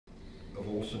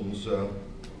Olson's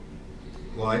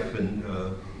life and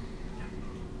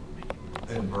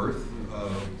birth,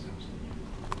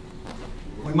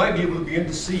 we might be able to begin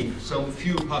to see some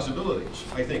few possibilities,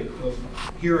 I think, of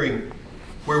hearing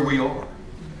where we are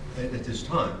at this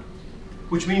time,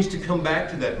 which means to come back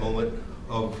to that moment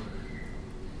of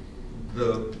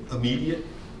the immediate,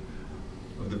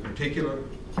 of the particular,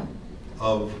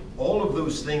 of all of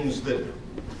those things that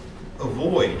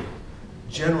avoid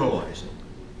generalizing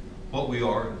what we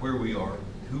are, where we are,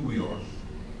 who we are,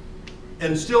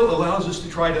 and still allows us to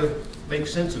try to make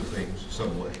sense of things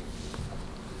some way.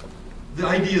 The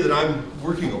idea that I'm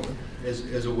working on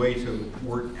as a way to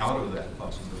work out of that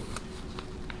possibility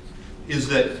is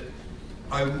that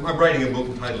I'm writing a book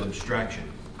entitled Abstraction.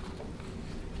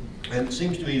 And it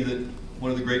seems to me that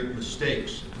one of the great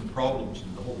mistakes and problems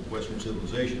in the whole Western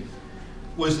civilization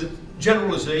was that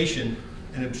generalization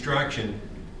and abstraction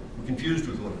were confused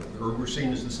with one another, or were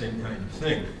seen as the same kind of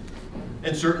thing.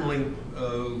 And certainly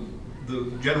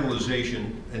the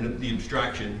generalization and the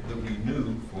abstraction that we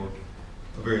knew for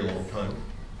a very long time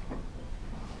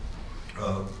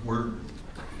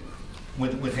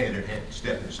went hand in hand,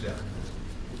 step in step.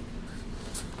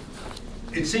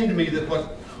 It seemed to me that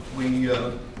what we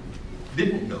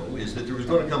didn't know is that there was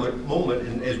going to come a moment,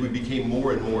 and as we became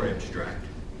more and more abstract,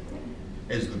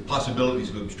 as the possibilities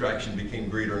of abstraction became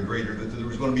greater and greater, that there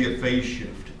was going to be a phase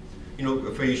shift. You know,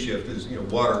 a phase shift is, you know,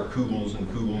 water cools and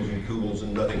cools and cools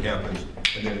and nothing happens,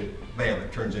 and then bam,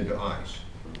 it turns into ice.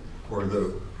 Or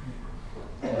the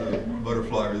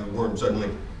butterfly or the worm suddenly,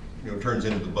 you know, turns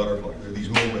into the butterfly. There are these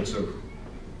moments of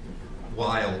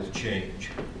wild change.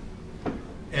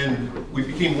 And we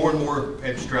became more and more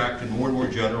abstract and more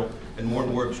general, and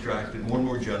more abstract and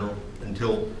more general,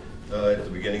 until at the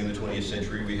beginning of the 20th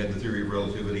century we had the theory of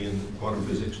relativity and quantum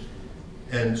physics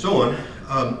and so on,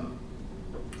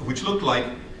 which looked like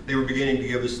they were beginning to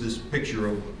give us this picture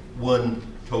of one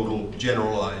total,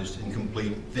 generalized, and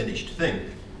complete, finished thing.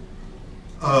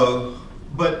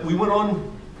 But we went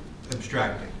on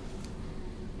abstracting.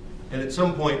 And at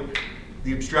some point,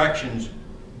 the abstractions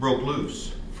broke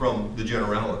loose from the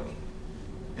generality.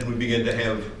 And we began to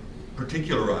have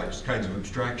particularized kinds of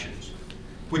abstractions,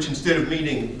 which, instead of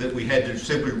meaning that we had to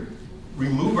simply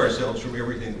remove ourselves from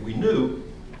everything that we knew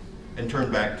and turn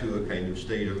back to a kind of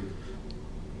state of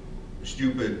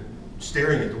stupid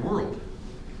staring at the world,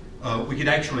 we could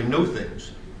actually know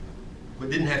things, but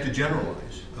didn't have to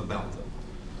generalize about them.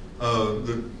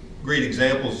 The great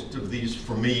examples of these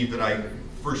for me that I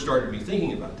first started me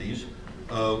thinking about these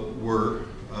were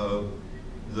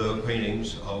the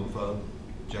paintings of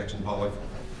Jackson Pollock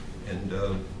and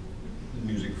the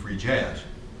music of free jazz.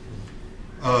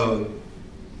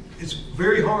 It's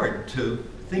very hard to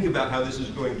think about how this is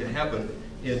going to happen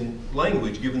in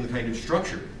language, given the kind of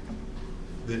structure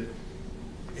that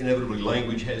inevitably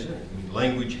language has in it. I mean,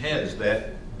 language has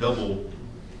that double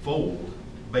fold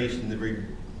based in the very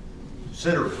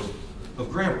center of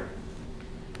grammar.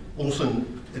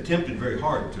 Olson attempted very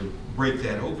hard to break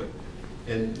that open,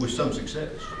 and with some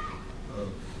success,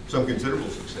 some considerable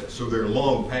success. So there are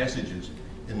long passages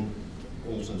in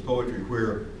Olson's poetry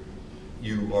where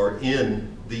you are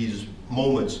in these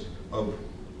moments of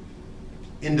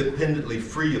independently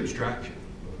free abstraction,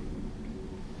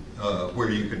 where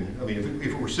you can, I mean,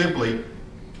 if it were simply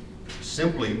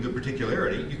the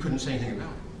particularity, you couldn't say anything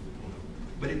about it.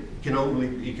 But it can not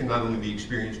only be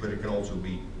experienced, but it can also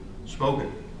be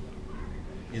spoken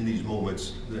in these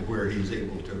moments where he's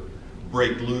able to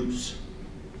break loose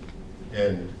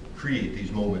and create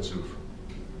these moments of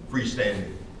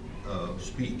freestanding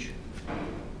speech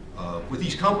with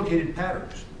these complicated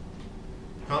patterns,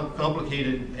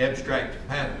 complicated abstract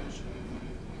patterns,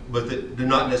 but that do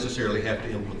not necessarily have to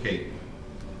implicate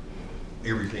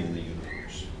everything in the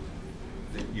universe.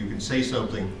 That you can say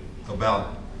something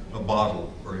about a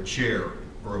bottle or a chair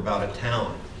or about a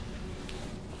town,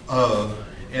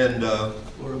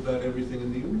 or about everything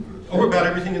in the universe. Or about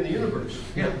everything in the universe,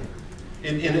 yeah.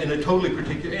 In a totally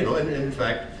particular, you know, and in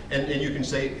fact, and you can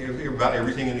say about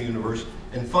everything in the universe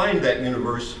and find that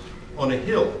universe on a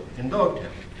hill in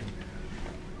Dogtown.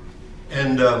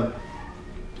 And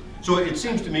so it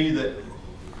seems to me that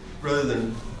rather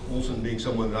than Olson being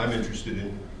someone that I'm interested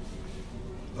in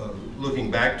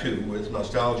looking back to with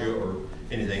nostalgia or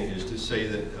anything, is to say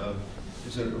that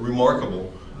it's a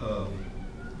remarkable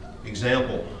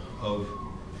example of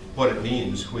what it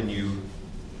means when you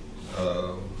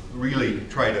really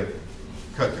try to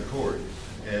cut the cord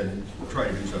and try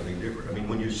to do something different. I mean,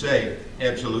 when you say,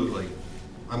 absolutely,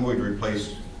 I'm going to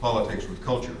replace politics with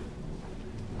culture,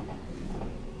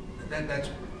 that's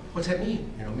what's that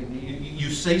mean? You know, I mean, you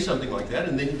say something like that,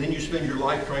 and then you spend your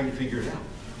life trying to figure it out.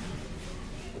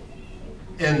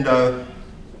 And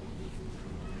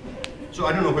so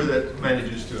I don't know whether that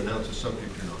manages to announce a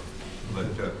subject or not,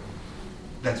 but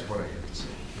that's what I have to say.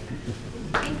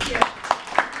 Thank you.